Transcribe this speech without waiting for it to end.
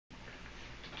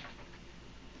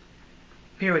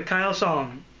Here with Kyle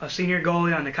Sauln, a senior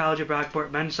goalie on the College of Brockport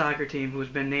men's soccer team who has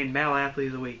been named Male Athlete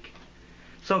of the Week.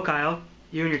 So Kyle,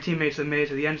 you and your teammates have made it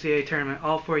to the NCAA tournament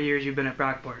all 4 years you've been at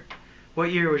Brockport.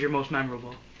 What year was your most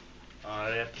memorable?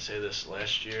 I'd have to say this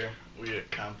last year. We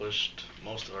accomplished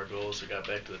most of our goals. We got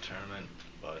back to the tournament,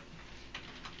 but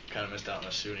kind of missed out on the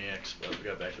Suniacs, but we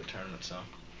got back to the tournament, so.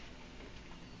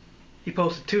 You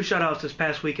posted 2 shutouts this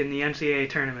past week in the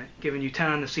NCAA tournament, giving you 10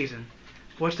 on the season.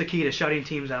 What's the key to shutting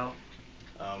teams out?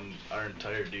 Our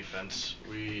entire defense,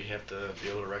 we have to be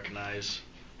able to recognize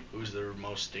who's their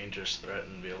most dangerous threat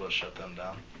and be able to shut them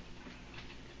down.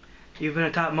 You've been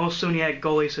atop most SUNYAC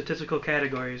goalie statistical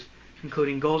categories,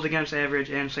 including goals against average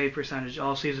and save percentage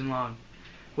all season long.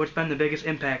 What's been the biggest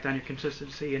impact on your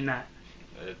consistency in that?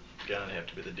 It's gonna have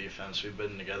to be the defense. We've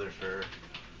been together for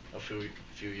a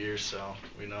few years, so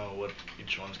we know what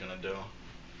each one's gonna do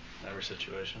in every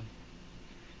situation.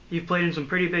 You've played in some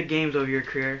pretty big games over your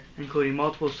career, including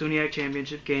multiple SUNYAC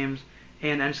championship games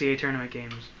and NCAA tournament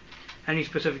games. Any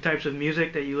specific types of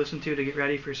music that you listen to get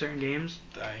ready for certain games?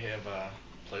 I have a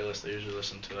playlist I usually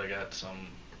listen to. I got some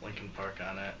Linkin Park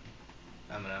on it,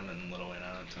 Eminem and Lil Wayne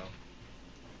on it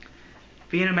too.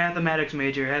 Being a mathematics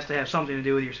major has to have something to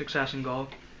do with your success and goal.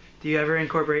 Do you ever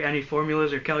incorporate any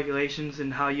formulas or calculations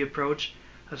in how you approach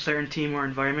a certain team or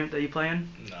environment that you play in?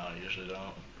 No, I usually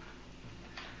don't.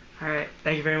 All right.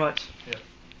 Thank you very much. Yep.